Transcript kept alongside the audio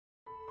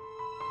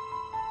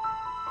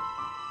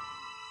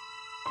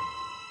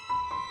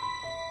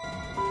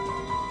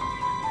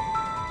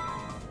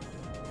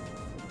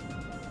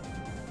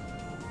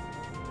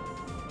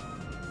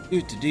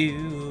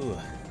Do.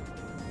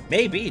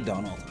 Maybe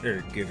Donald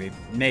or Goofy.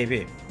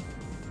 Maybe.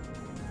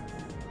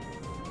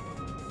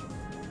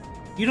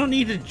 You don't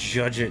need to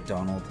judge it,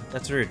 Donald.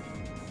 That's rude.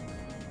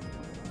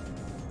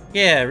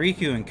 Yeah,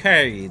 Riku and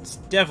Kairi, it's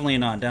definitely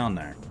not down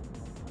there.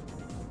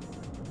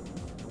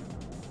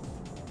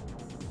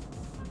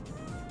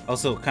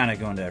 Also, kind of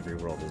going to every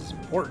world is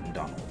important,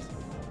 Donald.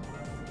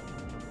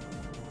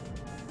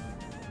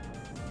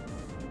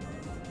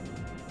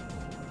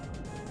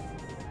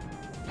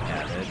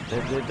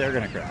 Yeah, they're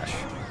gonna crash.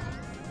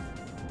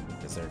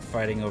 Because they're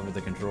fighting over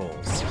the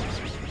controls.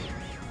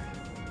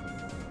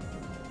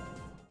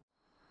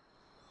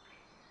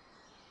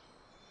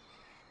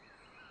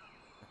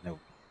 No,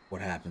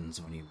 what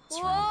happens when you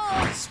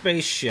surround a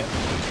spaceship?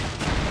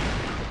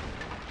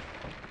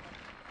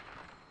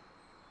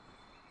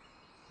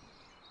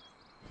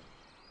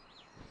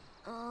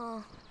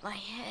 Oh, my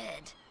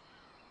head.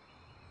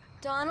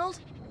 Donald?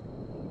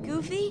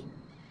 Goofy?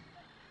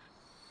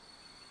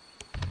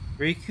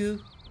 Riku?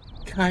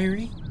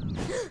 Kairi?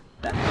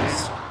 That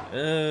was...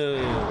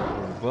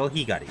 Oh... Well,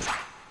 he got it.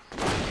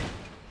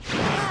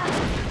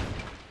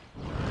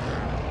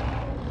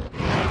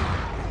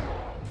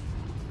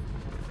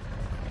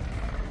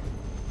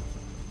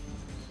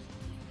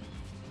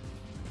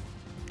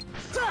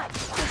 Come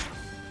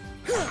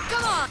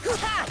on!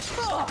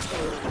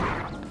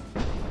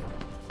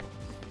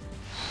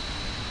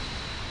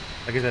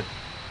 Like I said,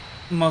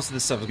 most of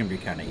this stuff is going to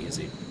be kind of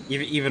easy.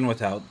 Even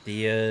without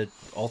the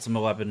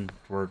ultimate weapon,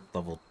 we're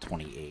level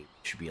 28.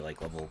 Should be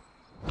like level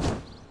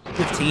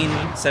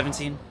 15,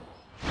 17.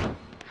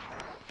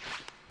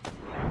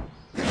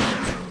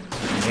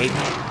 Maybe.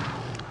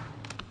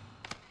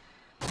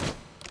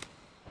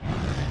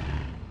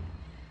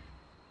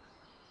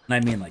 And I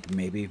mean like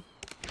maybe.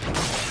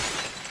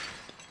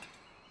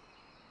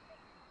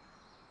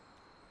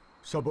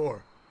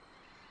 Sabor.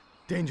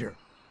 Danger.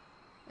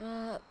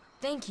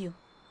 Thank you.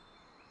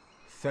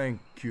 Thank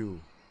you.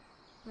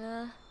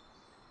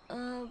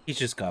 He's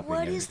just copying what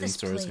everything is this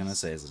Sora's gonna place?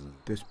 say, isn't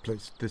it?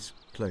 This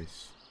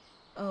place.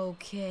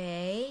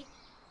 Okay.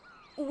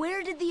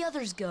 Where did the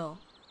others go?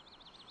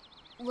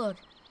 Look,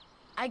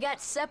 I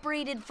got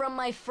separated from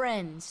my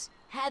friends.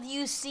 Have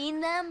you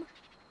seen them?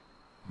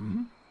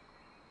 Hmm?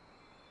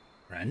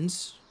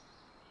 Friends?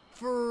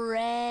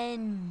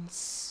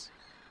 Friends.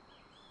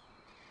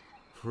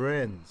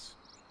 Friends.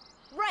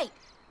 Right,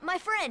 my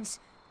friends.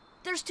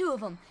 There's two of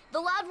them. The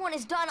loud one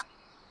is Don.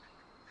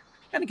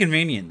 Kind of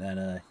convenient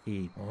that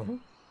he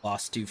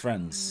lost two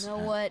friends. You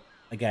know what?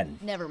 Again.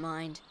 Never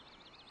mind.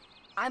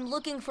 I'm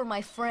looking for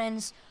my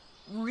friends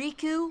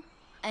Riku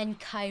and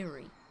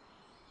Kairi.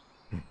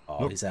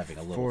 Oh, Look he's having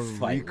a little for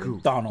fight Riku.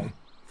 with Donald.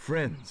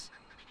 Friends.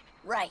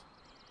 Right.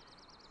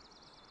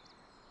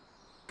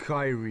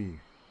 Kairi.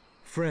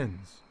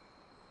 Friends.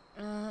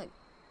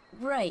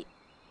 Right.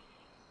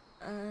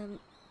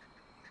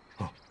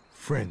 Oh,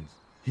 friends.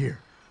 Here.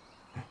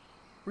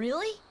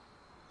 Really?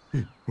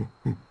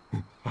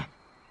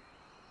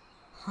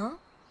 Huh?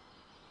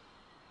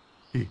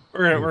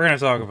 We're gonna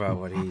talk about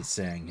what he's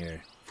saying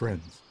here.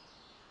 Friends.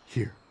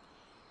 Here.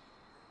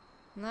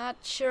 Not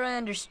sure I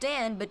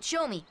understand, but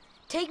show me.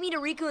 Take me to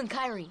Riku and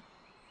Kairi.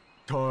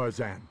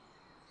 Tarzan.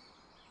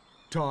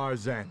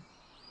 Tarzan.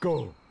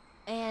 Go.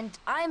 And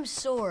I'm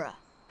Sora.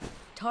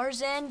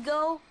 Tarzan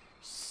go,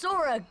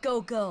 Sora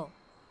go.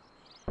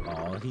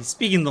 Oh, he's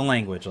speaking the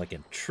language like a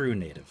true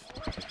native.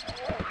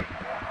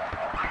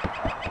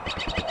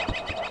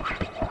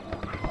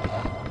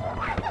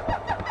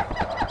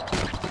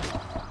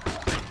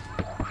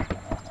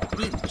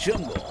 Deep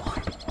jungle.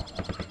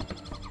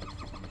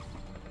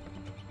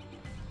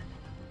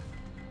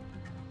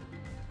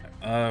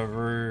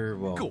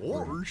 Well,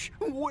 Gosh,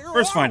 where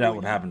first find are out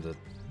what we? happened to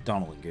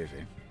Donald and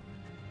Goofy.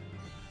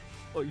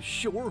 I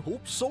sure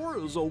hope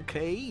Sora's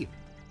okay.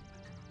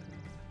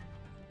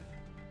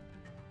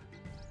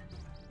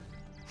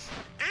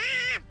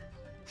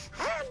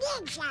 Who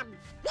needs them?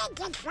 We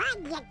can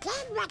find the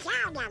kid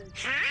without them,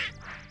 huh?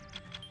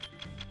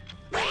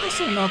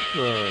 Listen up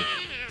the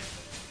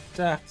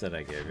staff that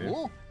I gave you.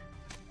 Oh,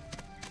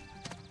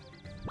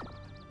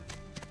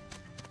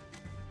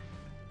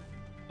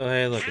 Oh,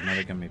 hey, look,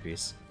 another gummy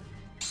piece.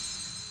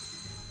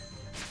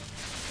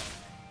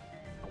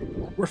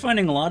 We're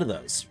finding a lot of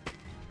those.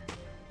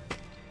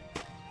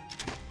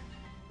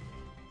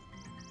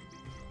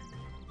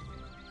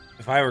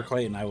 If I were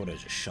Clayton, I would have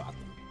just shot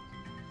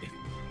them.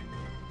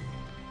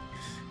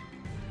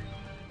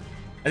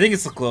 I think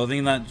it's the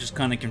clothing that just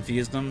kind of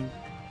confused him.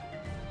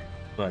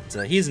 But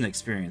he's an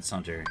experienced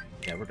hunter.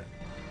 Yeah, we're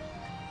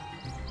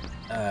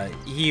done.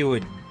 He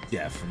would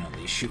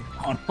definitely shoot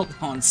Donald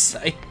on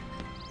sight.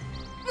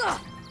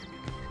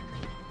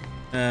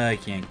 I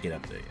can't get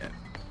up there yet.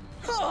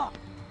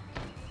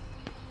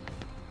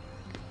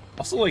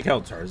 Also like how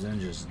Tarzan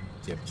just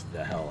dipped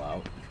the hell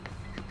out.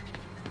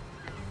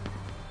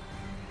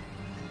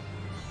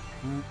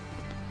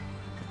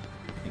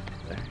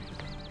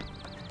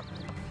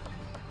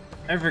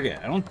 I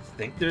forget. I don't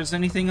think there's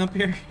anything up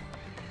here.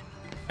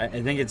 I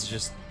think it's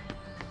just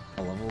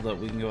a level that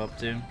we can go up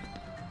to.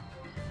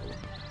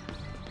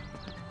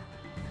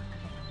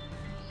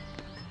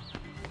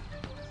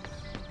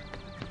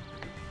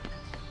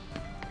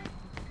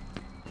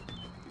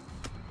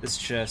 This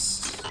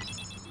chest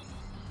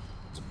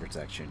is a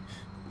protection.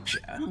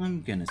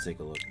 I'm gonna take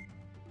a look.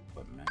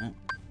 What minute?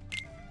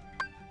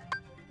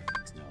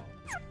 No,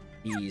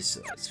 he's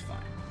that's fine.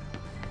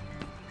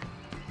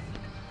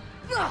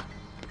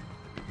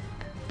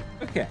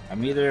 Okay,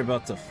 I'm either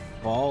about to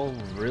fall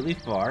really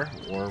far,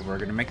 or we're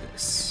gonna make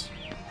this.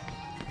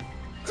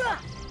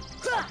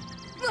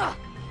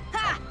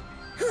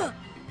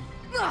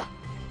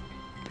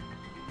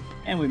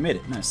 And we made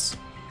it. Nice.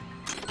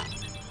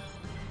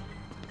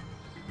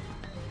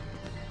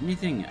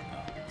 Anything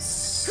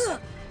else?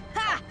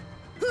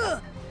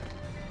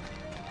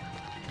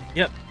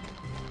 Yep.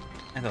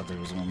 I thought there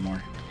was one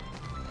more.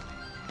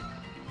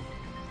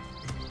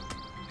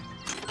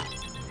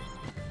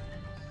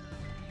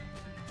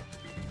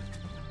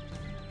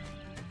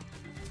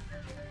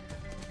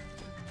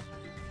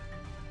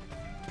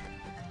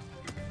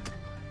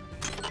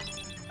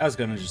 I was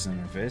gonna just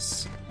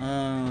interface.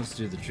 Let's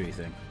do the tree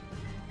thing.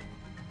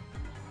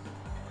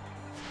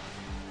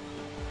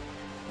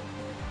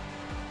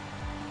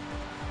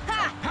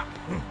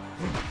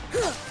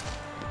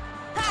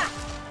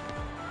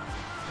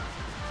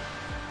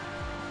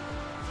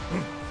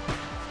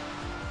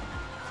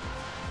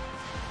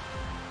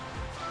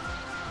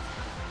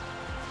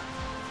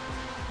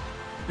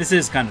 This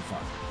is kind of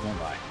fun,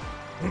 won't lie.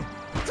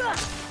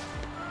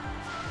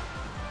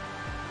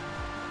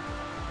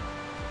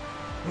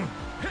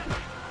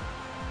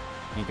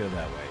 Can't go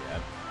that way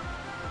yet.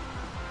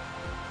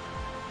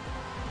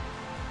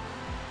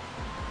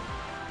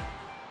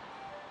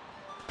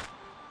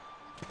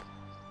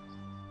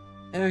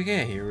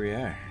 Okay, here we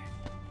are.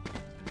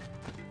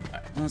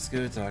 Alright, let's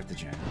go talk to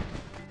Jen.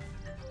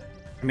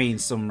 I mean,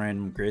 some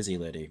random crazy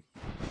lady.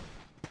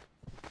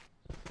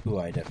 Who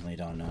I definitely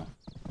don't know.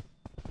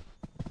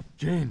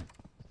 Jane.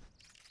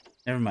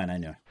 Never mind, I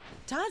know.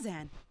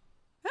 Tarzan.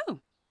 Oh,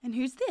 and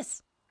who's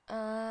this?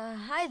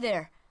 Hi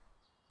there.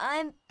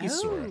 I'm...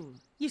 He's Sora.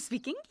 You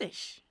speak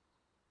English.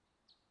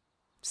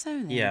 So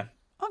then, Yeah.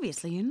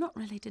 obviously you're not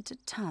related to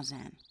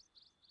Tarzan.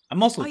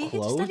 I'm also Are you here to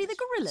clothed. study the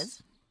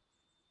gorillas?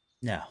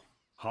 No.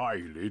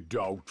 Highly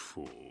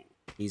doubtful.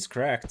 He's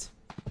correct.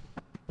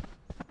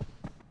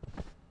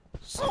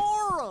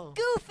 Sora!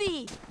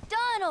 Goofy!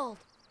 Donald!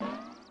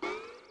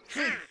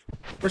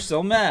 We're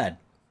so mad.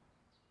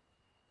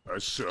 A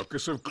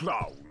circus of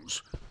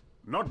clowns.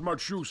 Not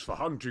much use for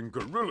hunting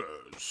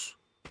gorillas.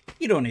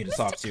 You don't need to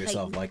talk Mr. to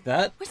yourself Clayton, like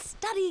that. We're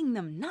studying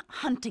them, not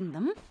hunting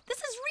them. This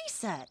is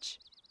research.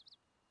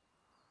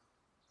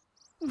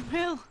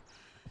 Well,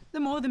 the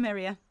more the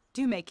merrier.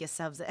 Do make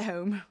yourselves at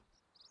home.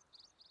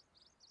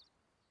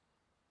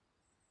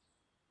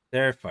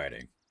 They're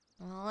fighting.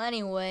 Well,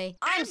 anyway,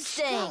 I'm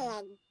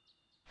staying.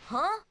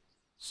 Huh?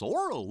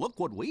 Sora, look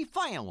what we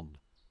found.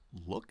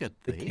 Look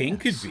at The this. king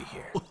could be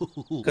here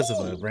because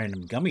of a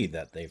random gummy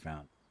that they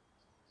found.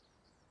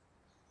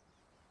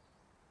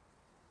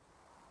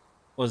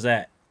 What was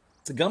that?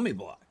 It's a gummy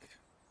block.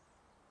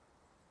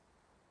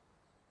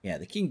 Yeah,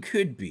 the king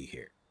could be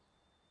here.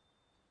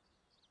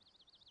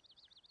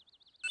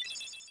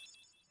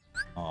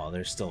 Oh,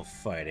 they're still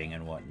fighting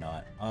and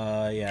whatnot.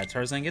 Yeah,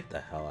 Tarzan, get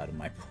the hell out of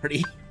my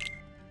party.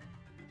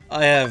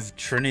 I have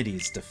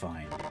trinities to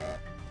find.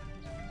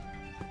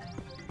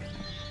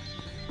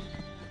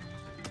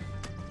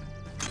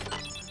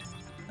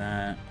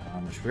 That,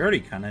 which we already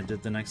kind of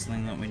did the next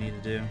thing that we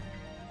need to do.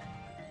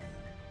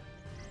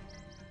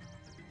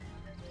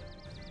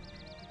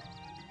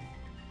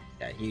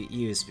 Yeah,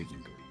 he was speaking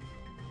Greek.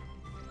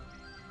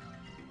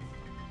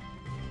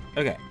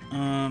 Okay,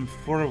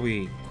 before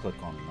we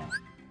click on that.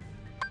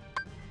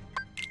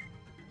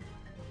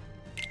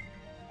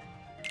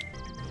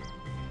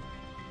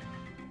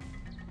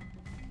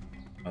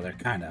 Oh, they're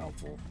kind of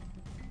helpful.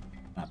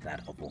 Not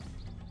that helpful.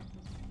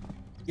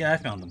 Yeah, I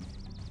found them.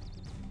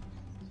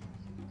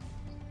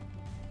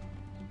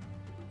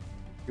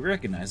 You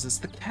recognize it's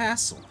the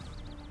castle.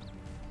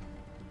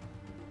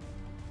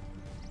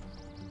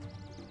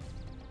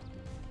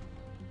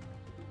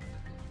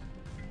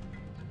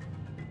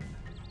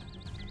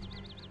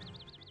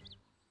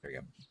 There you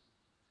go.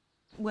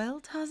 Well,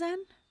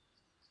 Tarzan?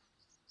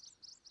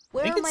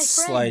 Where think are my it's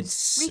slide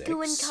friends?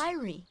 Riku and 6.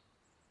 Kairi.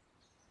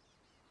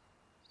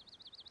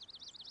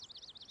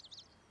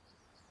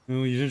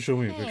 Oh, you didn't show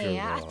me a picture Hey,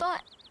 of I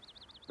thought...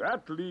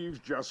 That leaves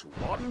just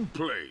one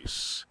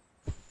place.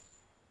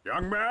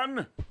 Young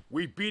man,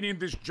 we've been in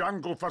this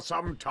jungle for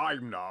some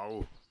time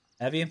now,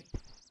 Have you?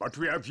 but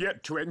we have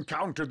yet to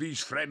encounter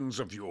these friends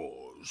of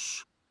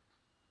yours.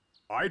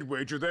 I'd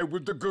wager they're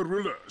with the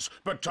gorillas,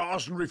 but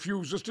Tarzan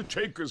refuses to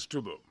take us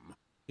to them.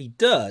 He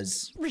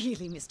does.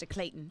 Really, Mr.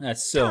 Clayton?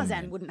 That's so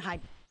Tarzan mean. wouldn't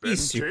hide. Then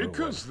He's super take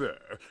us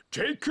there.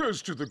 Take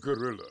us to the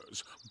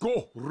gorillas.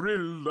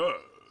 Gorillas.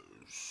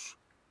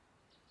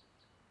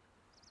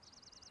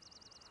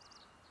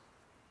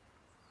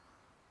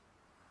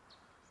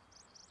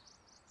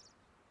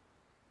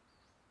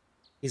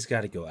 He's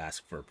got to go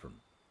ask for a permit.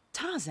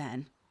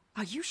 Tarzan,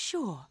 are you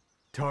sure?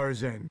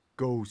 Tarzan,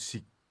 go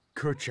see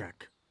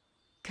Kerchak.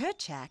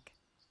 Kerchak?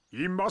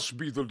 He must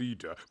be the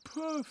leader.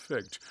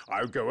 Perfect.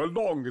 I'll go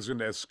along as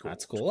an escort.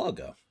 That's cool, I'll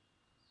go.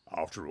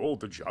 After all,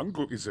 the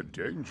jungle is a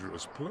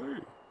dangerous place.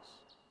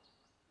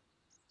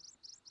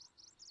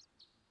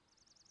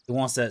 Who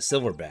wants that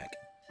silverback?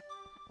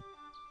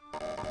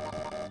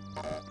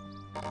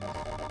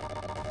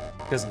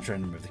 Because I'm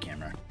trying to move the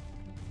camera.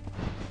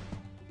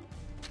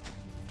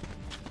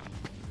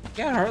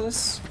 Yeah,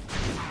 Heartless.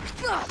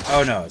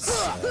 Oh no, it's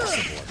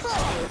Civil.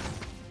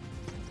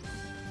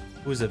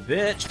 Who's a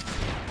bitch?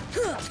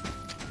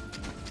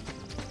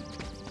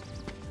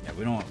 Yeah,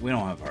 we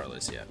don't have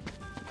Heartless yet.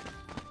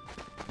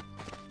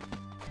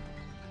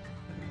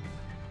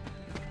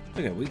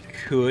 Okay, we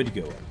could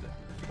go up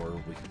there, or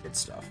we could get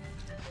stuff.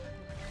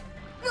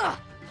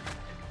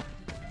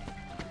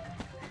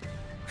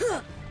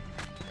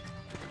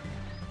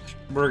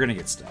 We're gonna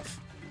get stuff.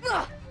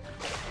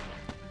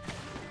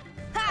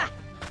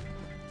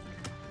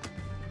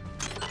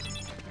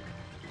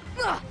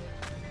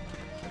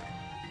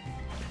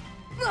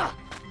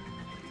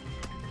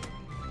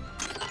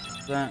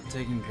 That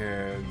taken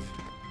care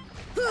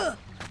of.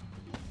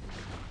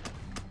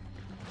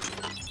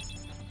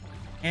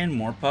 And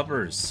more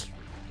puppers.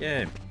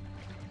 Yay.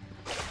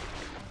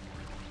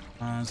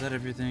 Is that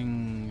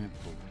everything?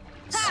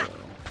 So,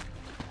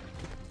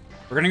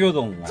 we're gonna go the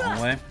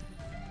long way.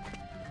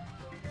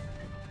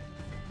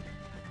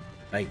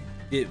 Like,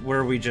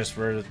 where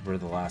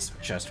the last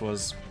chest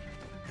was.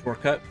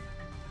 Shortcut.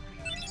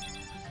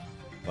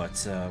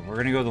 But, we're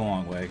gonna go the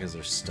long way because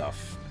there's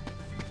stuff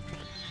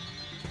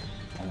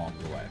along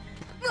the way.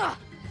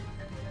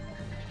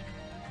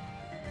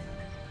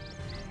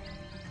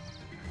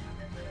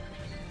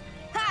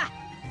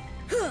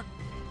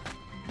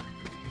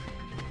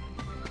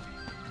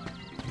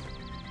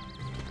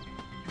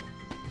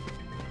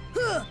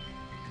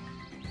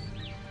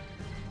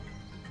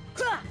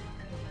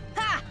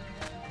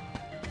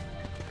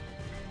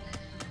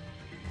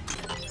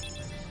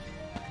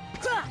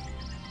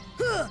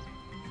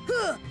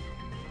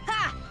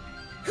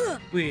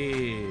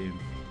 Whee!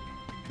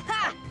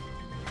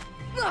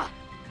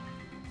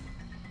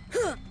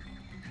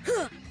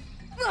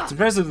 It's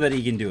impressive that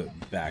he can do it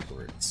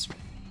backwards.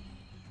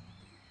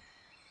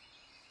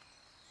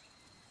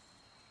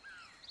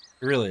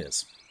 It really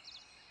is.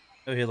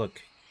 Oh, hey,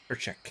 look.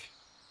 Kerchak.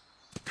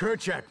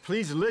 Kerchak,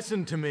 please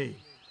listen to me.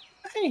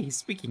 Hey, he's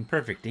speaking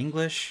perfect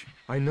English.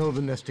 I know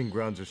the nesting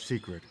grounds are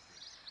secret,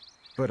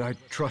 but I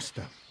trust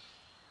them.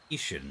 You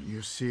shouldn't.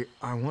 You see,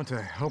 I want to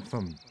help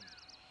them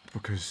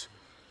because,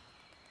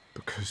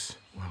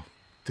 well,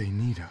 they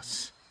need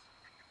us.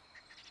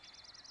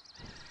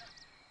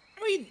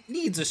 I mean,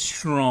 needs a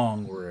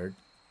strong word.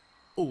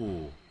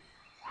 Oh,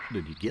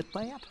 did you get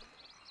that?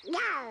 No.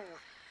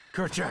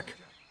 Kerchak!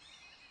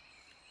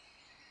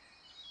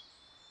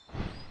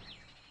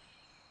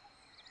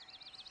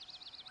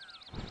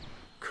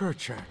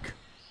 Kerchak.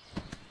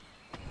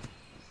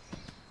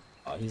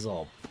 Oh, he's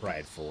all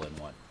prideful and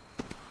what?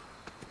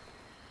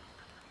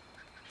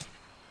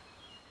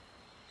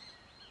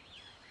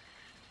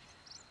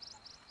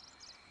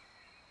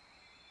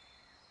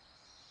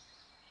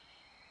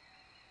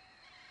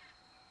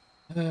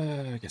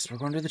 I guess we're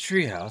going to the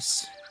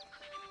treehouse.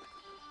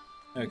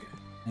 Okay.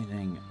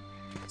 Anything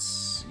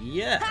else?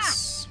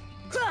 Yes!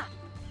 Look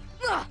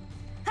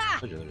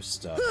at their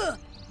stuff.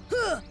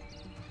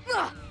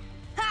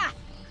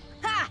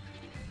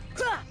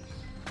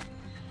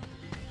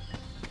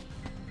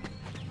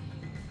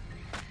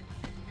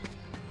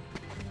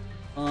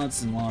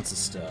 Lots and lots of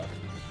stuff.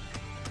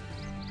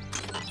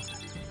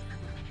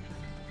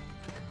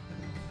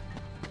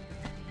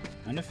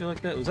 Kind of feel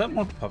like that. Was that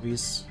more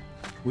puppies?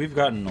 We've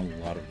gotten a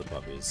lot of the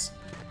puppies.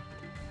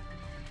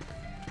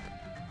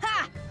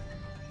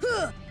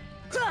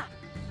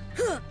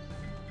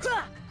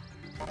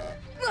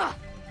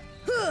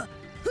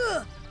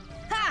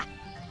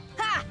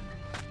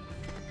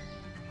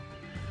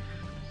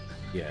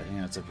 Yeah, I think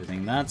that's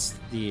everything. That's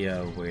the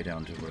way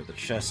down to where the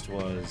chest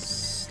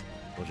was.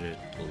 It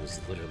was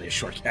literally a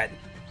shortcut.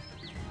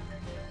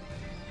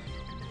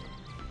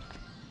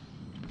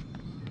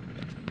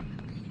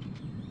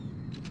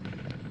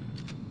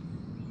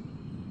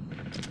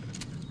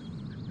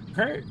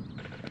 Kirk.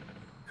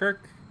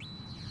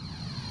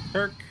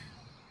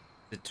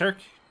 The Turk.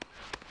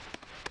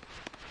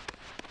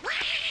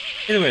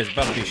 Anyways,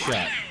 about to be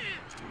shot.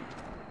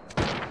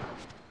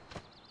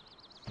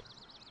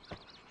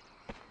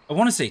 I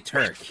want to say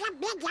Turk. That's a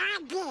big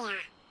idea.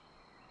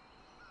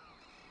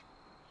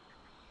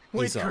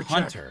 He's a Kerchak,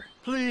 hunter.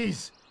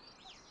 Please!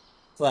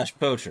 /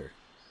 poacher.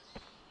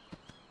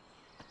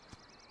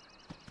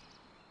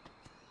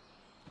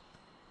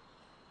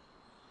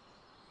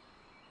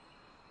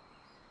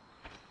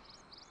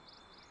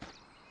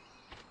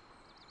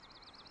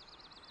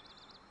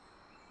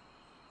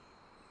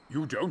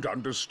 You don't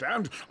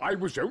understand. I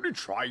was only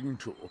trying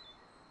to.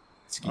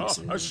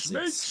 Excuses. A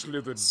snake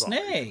slithered by.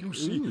 Snake. You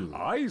see, Ooh.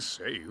 I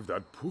saved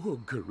that poor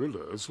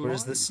gorilla's life.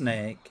 Where's the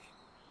snake?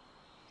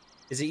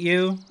 Is it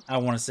you? I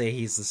want to say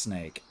he's the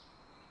snake.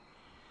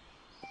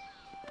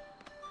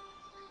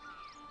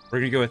 We're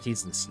gonna go with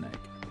he's the snake.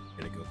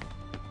 Gotta go.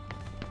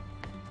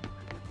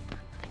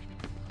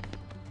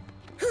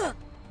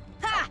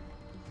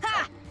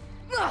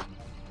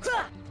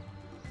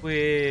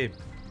 Wait.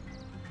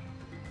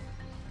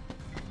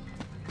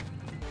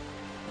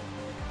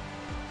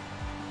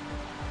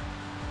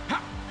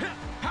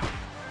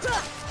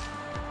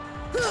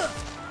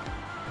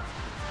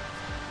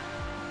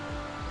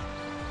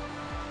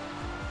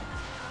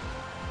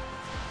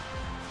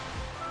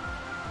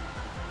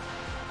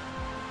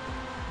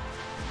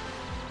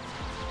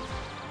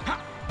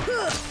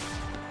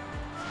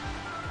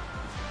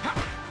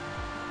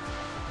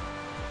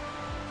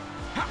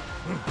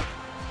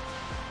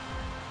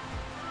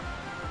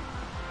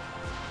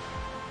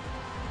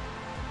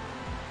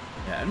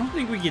 Yeah, I don't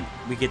think we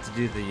get to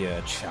do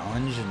the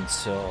challenge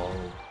until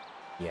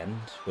the end,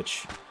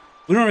 which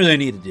we don't really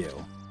need to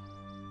do.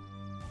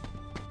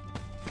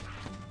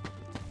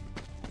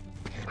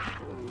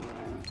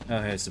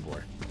 Oh, hey,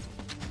 Sabor.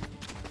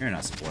 You're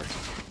not Sabor.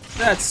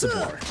 That's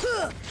Sabor.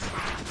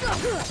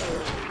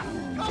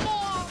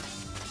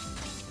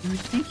 You would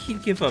think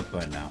he'd give up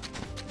by now.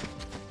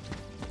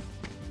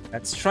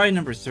 That's try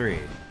number 3.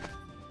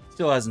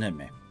 Still hasn't hit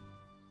me.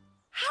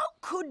 How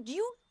could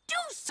you do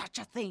such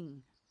a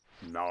thing?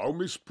 Now,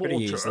 Miss Pretty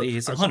Porter, easily,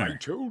 he's a as hunter. I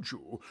told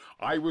you,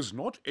 I was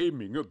not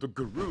aiming at the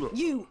gorilla.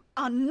 You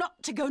are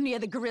not to go near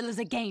the gorillas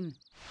again.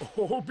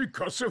 Oh,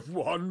 because of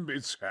one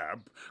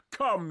mishap.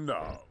 Come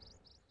now.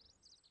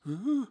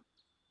 Huh?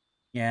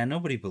 Yeah,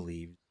 nobody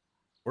believes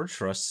or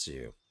trusts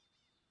you.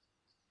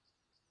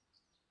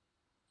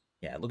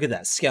 Yeah, look at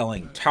that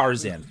scaling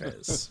Tarzan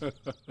face.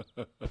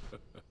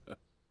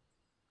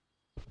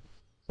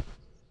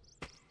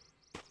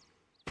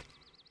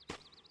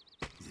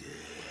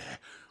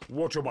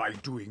 What am I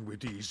doing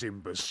with these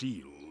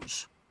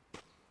imbeciles?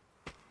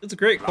 It's a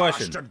great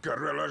question. Blasted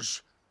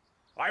gorillas!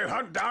 I'll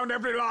hunt down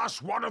every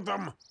last one of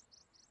them.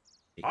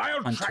 The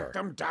I'll hunter. track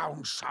them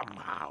down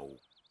somehow.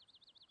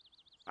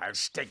 I'll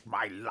stake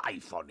my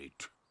life on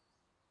it.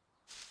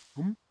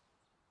 Hmm?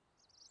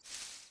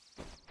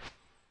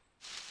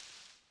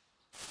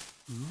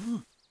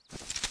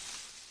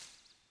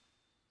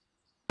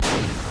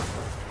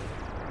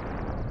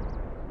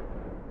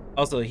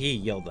 Also, he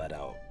yelled that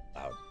out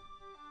loud.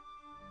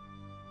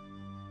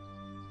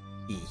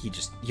 He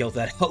just yelled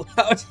that out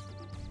loud.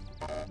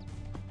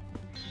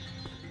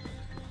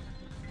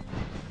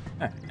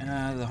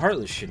 Alright, the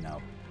Heartless should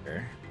know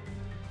better.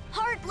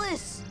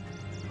 Heartless!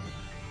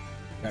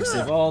 Gotta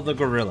save all the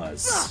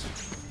gorillas.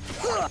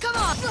 Come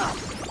on!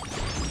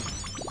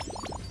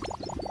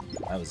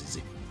 That was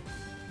easy.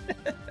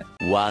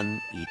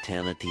 One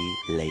eternity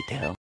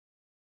later.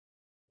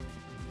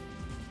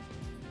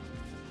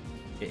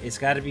 It's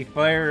gotta be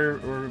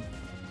fire or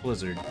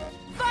blizzard.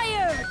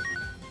 Fire!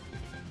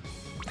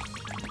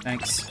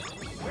 Thanks.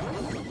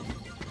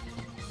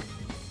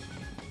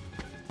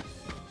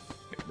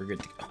 Okay, we're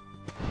good to go.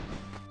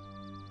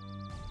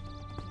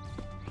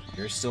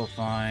 You're still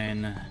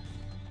fine.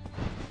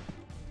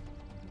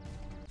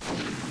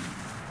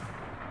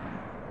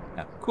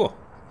 Yeah, cool.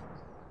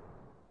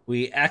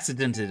 We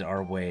accidented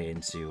our way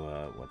into,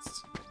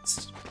 what's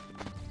next?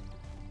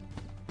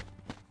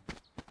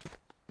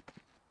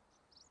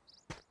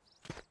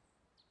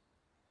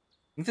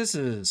 I think this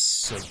is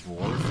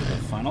Sabor for the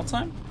final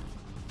time?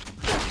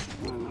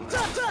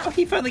 Oh,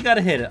 he finally got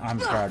a hit. I'm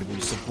proud of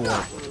you, Sabor.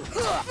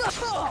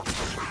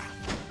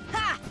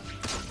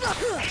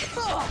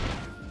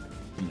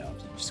 No,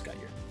 you just got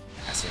your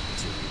ass handed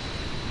to you.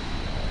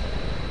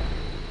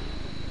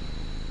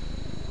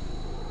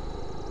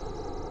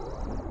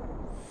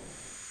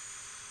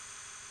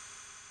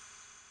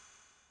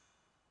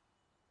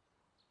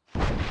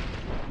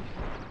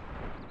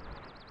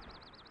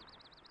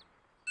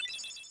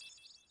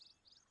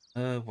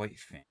 White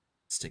fan.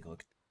 Let's take a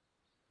look.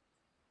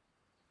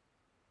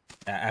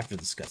 After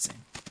this cutscene.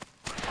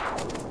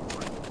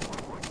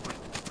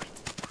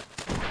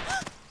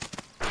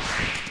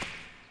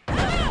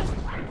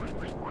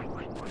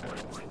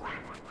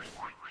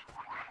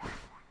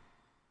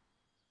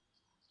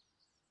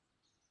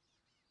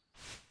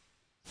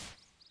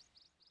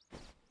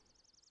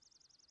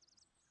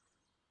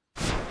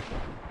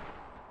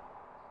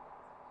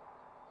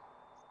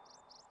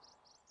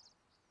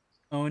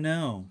 Oh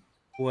no.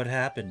 What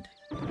happened?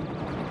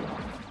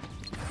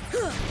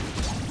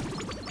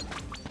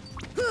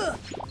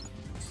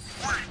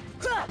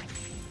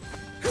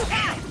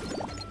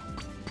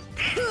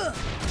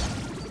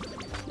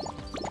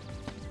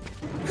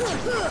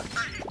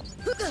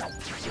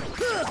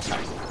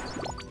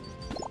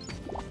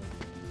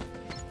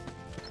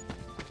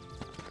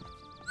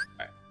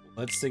 Alright,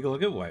 let's take a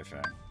look at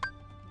Wi-Fi.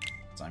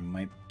 So I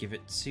might give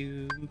it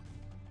to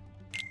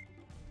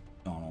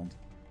Donald.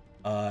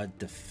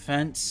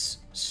 Defense,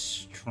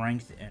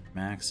 strength, and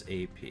max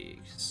AP.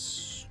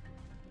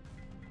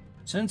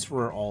 Since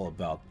we're all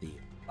about the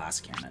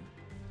blast cannon,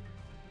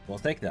 we'll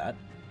take that.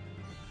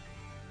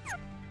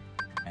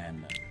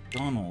 And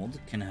Donald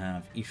can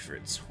have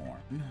Ifrit's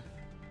horn.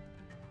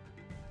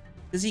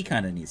 Because he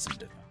kind of needs some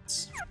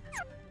defense.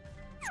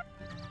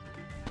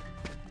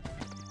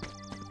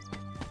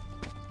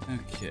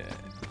 Okay.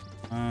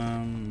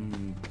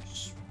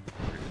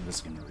 This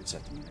is gonna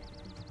reset the menu.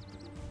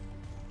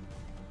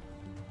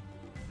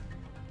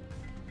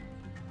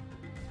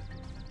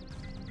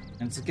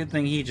 And it's a good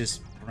thing he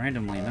just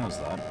randomly knows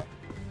that.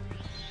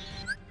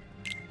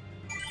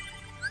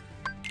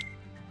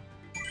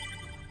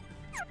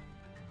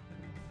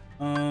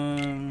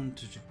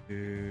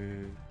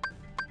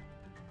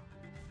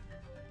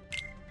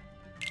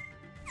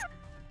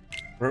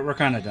 We're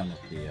kind of done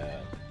with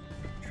the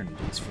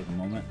Trinities for the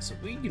moment, so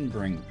we can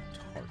bring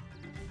Tart.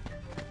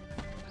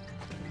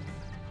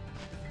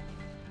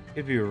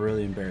 It'd be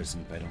really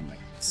embarrassing if I don't make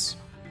this.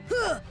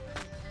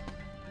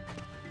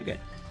 Okay,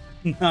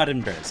 not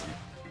embarrassing.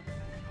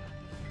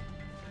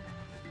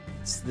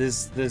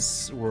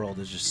 This world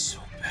is just so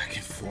back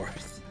and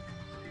forth.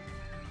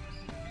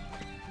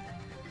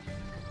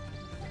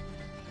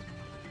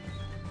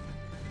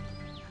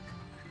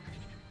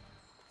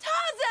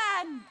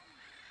 Tarzan!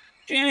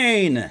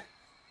 Jane!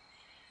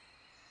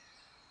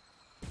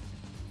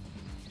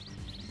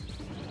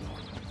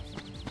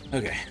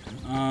 Okay,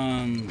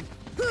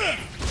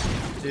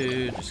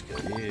 dude, just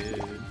kill you.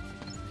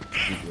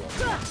 Keep you up.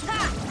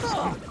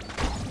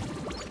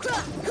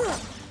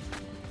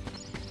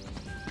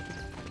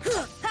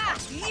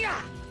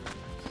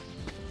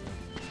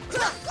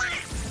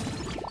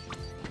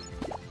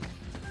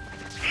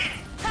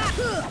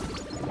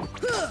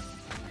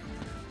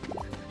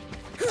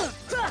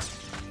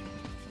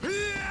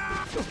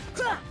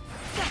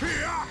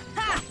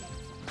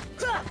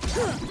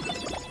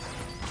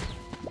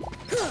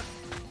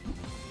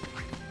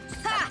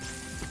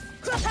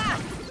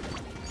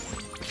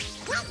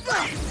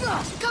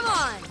 Come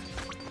on!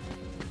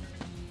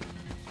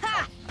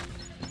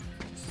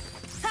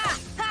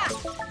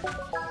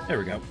 There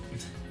we go.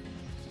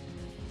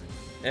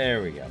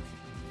 There we go.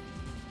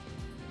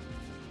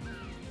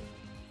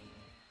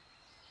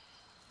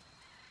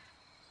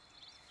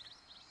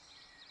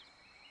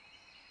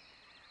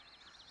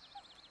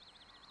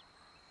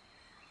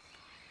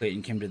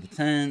 Clayton came to the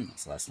tent.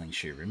 That's the last thing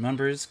she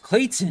remembers.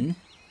 Clayton?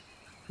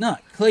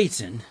 Not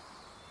Clayton.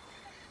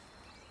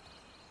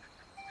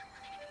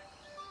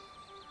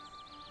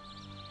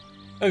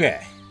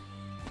 Okay.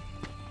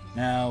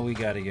 Now we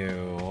gotta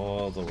go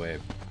all the way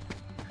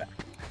back.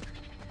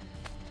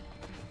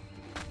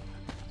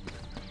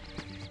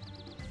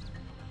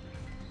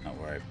 Not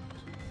where I...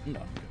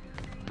 No.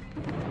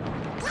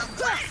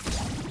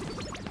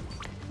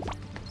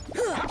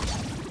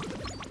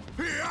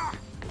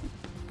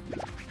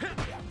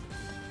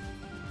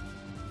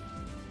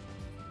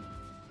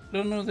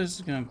 Don't know if this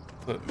is gonna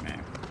put me.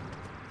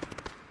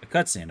 A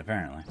cutscene,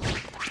 apparently.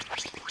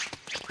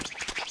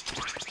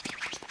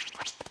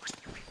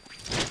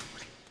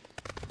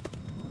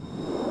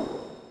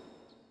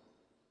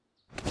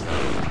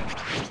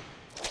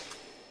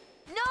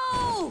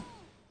 No!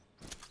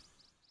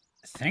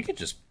 I think it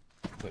just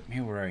put me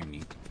where I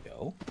need to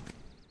go.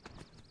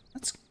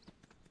 That's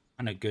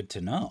kind of good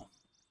to know.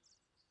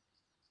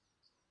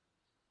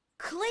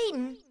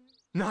 Clayton?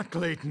 Not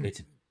Clayton.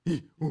 Clayton.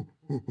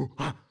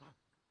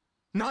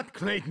 Not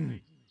Clayton.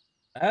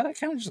 I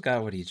kind of just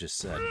got what he just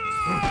said.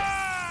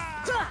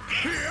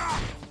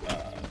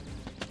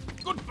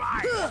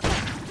 Goodbye.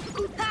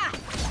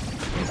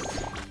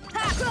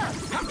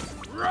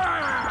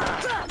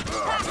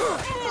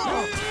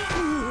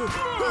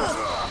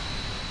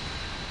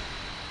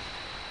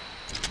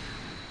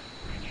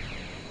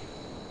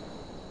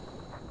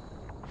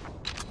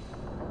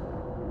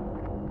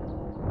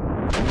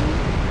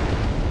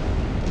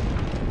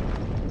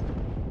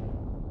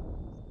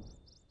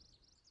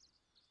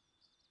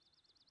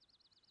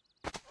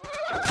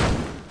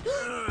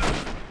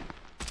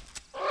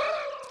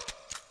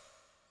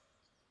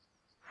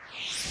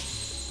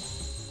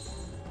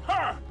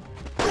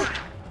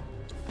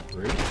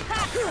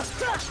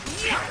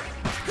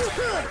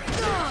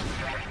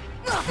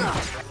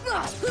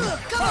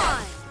 Come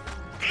on!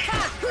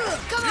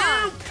 Come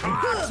on!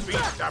 Can't beat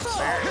the best.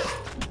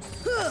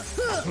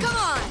 Come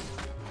on!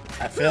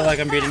 I feel like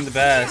I'm beating the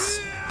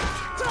best.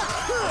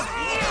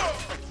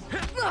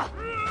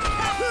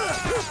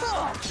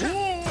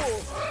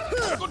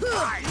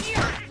 Goodbye.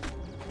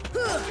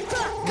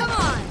 Come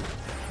on!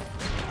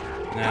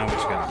 Now we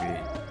just gotta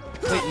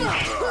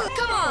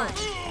Come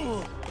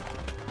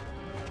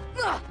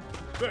on!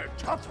 They're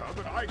tougher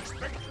than I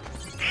expected.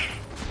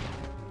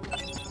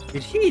 be...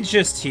 Did he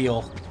just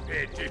heal?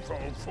 Pitiful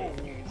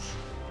fools.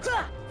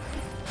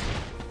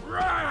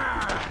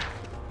 Rah!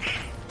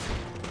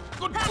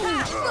 Can't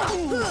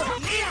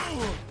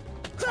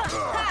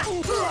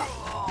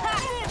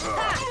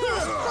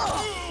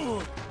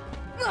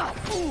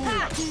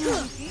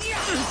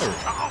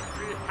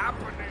be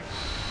happening.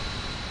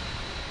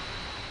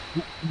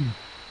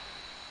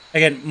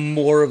 Again,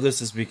 more of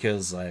this is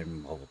because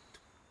I'm level...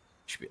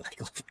 Should be like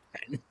level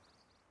 10.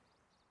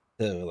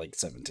 To like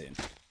 17.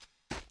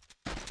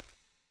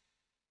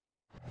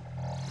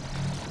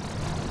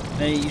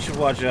 Hey, you should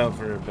watch out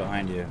for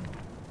behind you.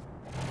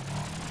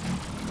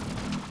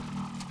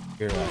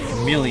 Your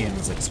chameleon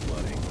is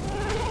exploding.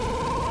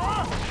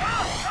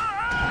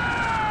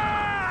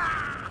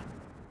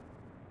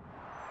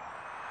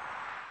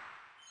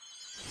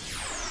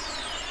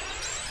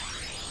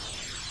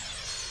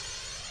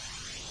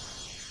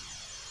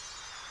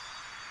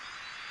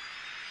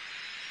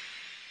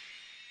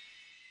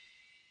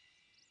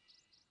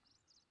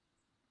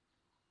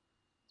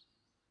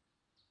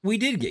 We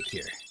did get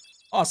here.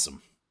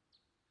 Awesome.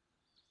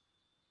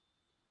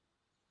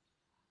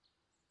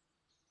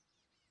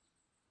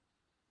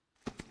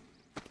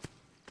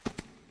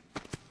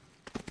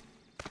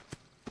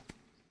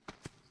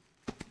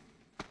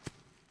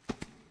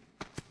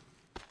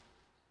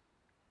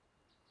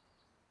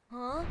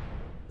 Huh?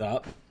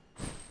 Stop.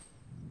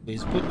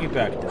 Please put me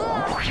back down.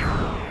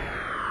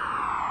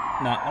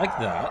 Not like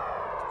that.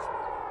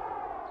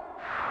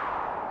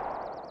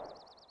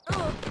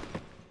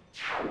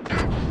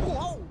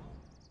 Whoa!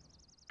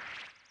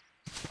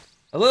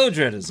 Hello,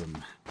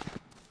 Dreadism.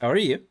 How are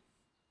you?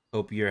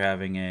 Hope you're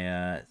having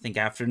a, think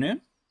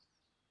afternoon?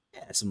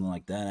 Yeah, something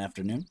like that,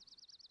 afternoon.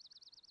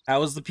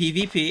 How was the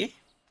PvP?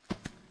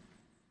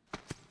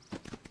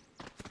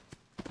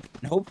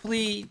 And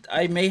hopefully,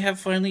 I may have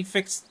finally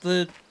fixed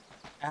the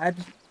ad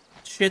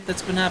shit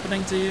that's been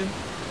happening to you.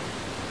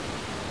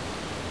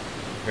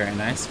 Very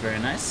nice, very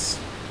nice.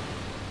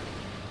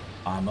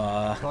 I'm,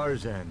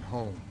 Tarzan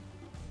home.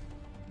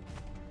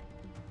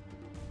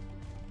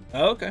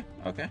 Oh, okay,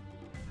 okay.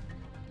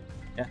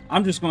 Yeah,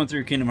 I'm just going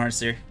through Kingdom Hearts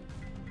here.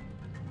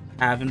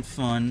 Having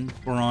fun.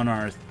 We're on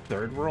our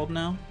 3rd world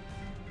now.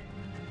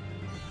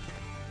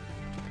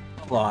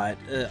 A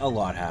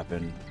lot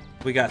happened.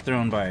 We got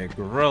thrown by a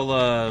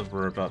gorilla.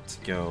 We're about to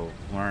go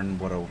learn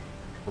what a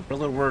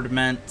gorilla word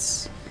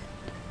meant.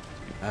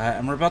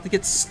 And we're about to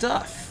get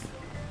stuff.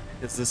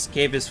 Because this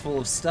cave is full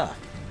of stuff.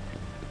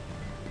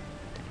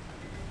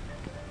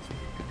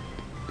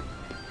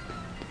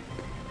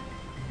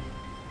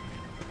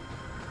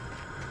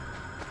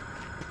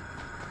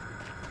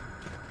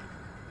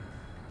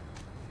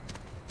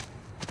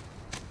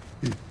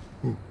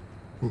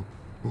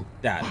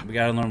 That, we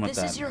gotta learn what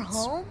that This is your means.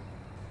 home?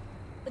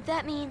 But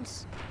that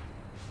means...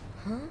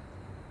 Huh?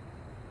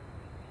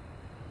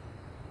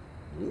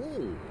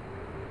 Ooh.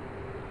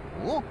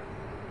 Oh.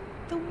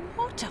 The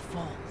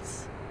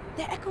waterfalls.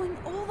 They're echoing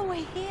all the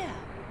way here.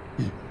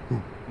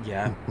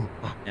 Yeah.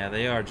 Yeah,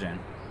 they are, Jen.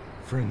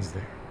 Friends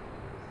there.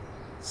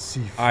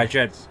 Sea Alright,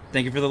 Jed. friends.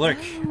 Thank you for the lurk.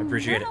 I Oh,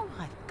 appreciate now it.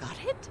 I've got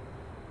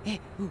it.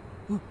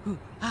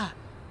 Ah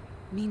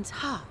means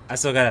heart. I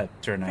still gotta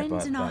turn that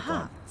Friends in our back on.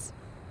 hearts.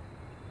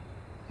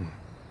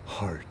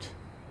 Heart.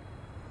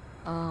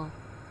 Oh,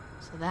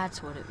 so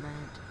that's what it meant.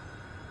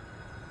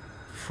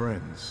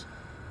 Friends.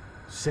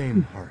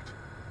 Same heart.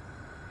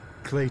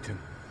 Clayton.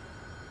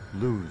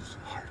 Lose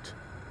heart.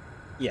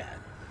 Yeah.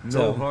 No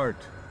So, heart.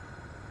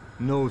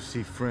 No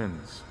see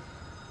friends.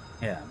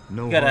 yeah.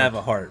 No You gotta heart. have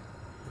a heart.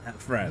 Have No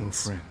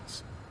friends.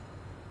 friends.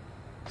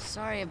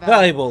 Sorry about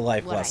Valuable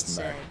life what I lesson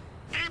said.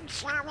 there. I'm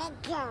sorry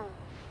too.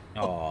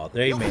 Aw,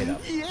 they made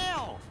up.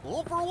 Yeah,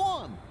 all for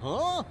one,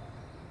 huh?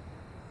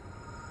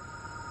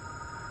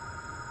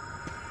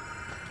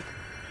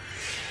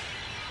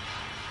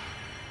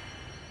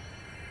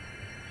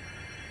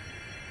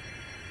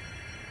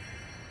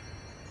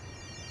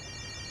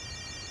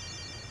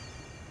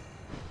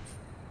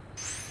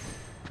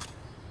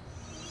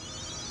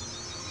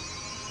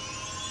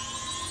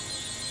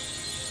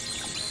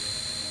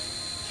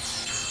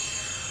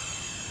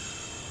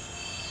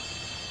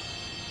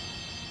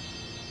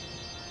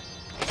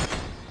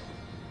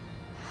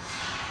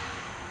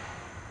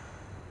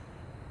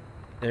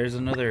 There's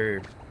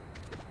another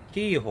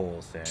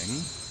keyhole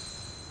thing.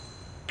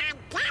 I'm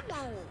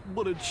coming.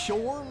 But it's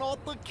sure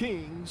not the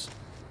king's.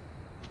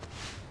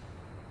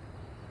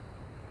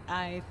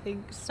 I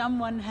think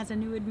someone has a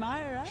new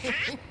admirer.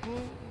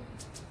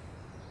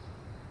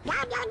 No,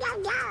 no, no,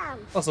 no.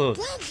 Also,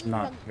 Please,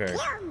 not you very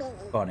would kill me.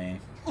 funny.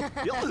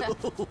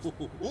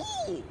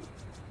 Ooh.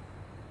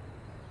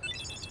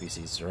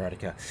 Species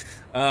erotica.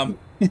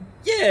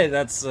 Yeah,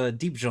 that's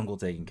deep jungle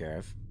taken care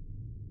of.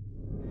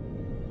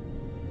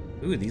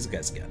 Ooh, these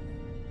guys again.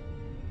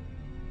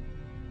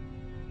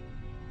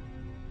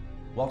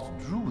 What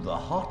drew the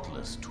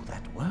Heartless to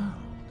that world?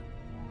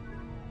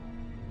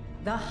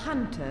 The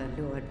hunter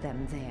lured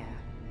them there.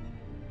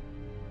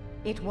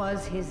 It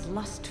was his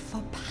lust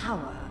for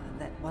power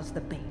that was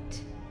the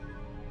bait.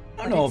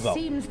 I don't know But about.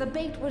 it seems the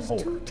bait was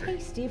too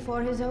tasty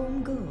for his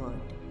own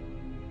good.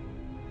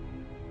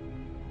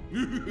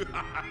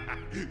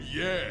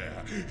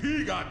 Yeah,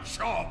 he got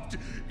chopped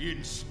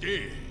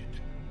instead.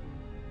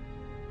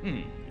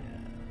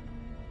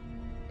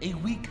 A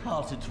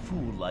weak-hearted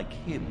fool like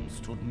him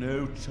stood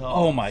no chance.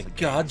 Oh my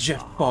God,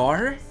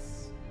 Jafar!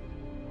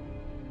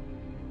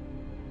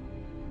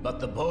 But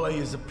the boy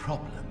is a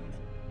problem.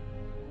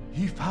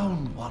 He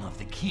found one of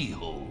the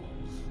keyholes.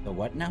 The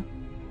what now?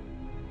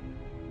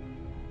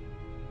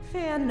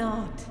 Fear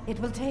not, it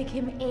will take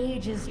him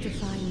ages to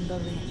find the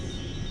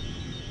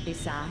rest.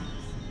 Besides,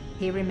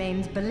 he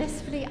remains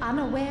blissfully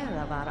unaware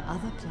of our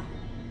other plan.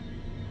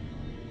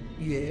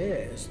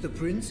 Yes, the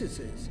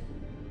princesses.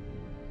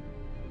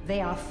 They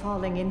are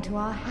falling into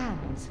our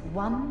hands,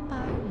 one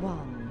by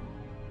one.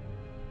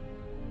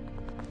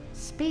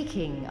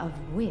 Speaking of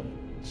which...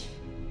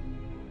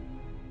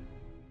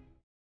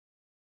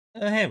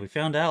 Hey, we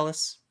found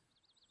Alice.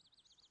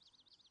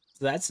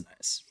 So that's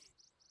nice.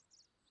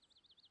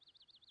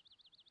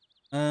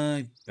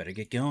 Better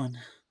get going.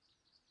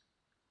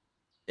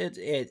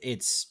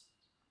 It's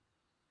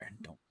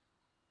don't.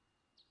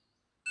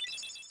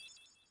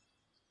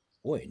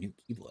 Boy, new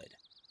Keyblade.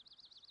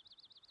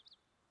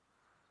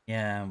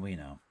 Yeah, we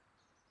know.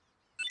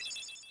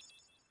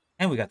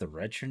 And we got the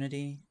Red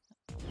Trinity.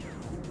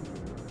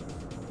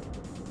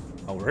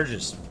 Oh, we're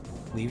just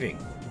leaving.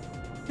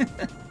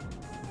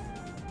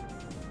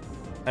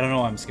 I don't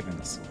know why I'm skipping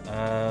this.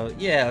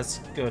 Yeah, let's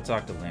go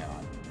talk to Leon.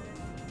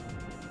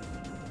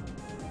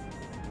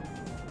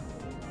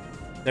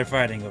 They're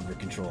fighting over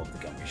control of the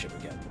Gummy ship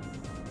again.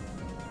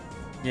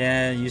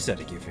 Yeah, you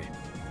said it, Goofy.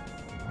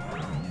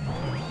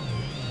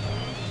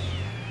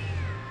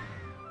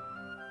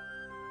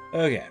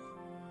 Okay.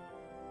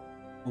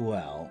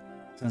 Well,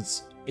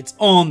 since it's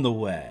on the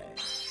way,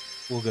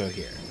 we'll go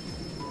here.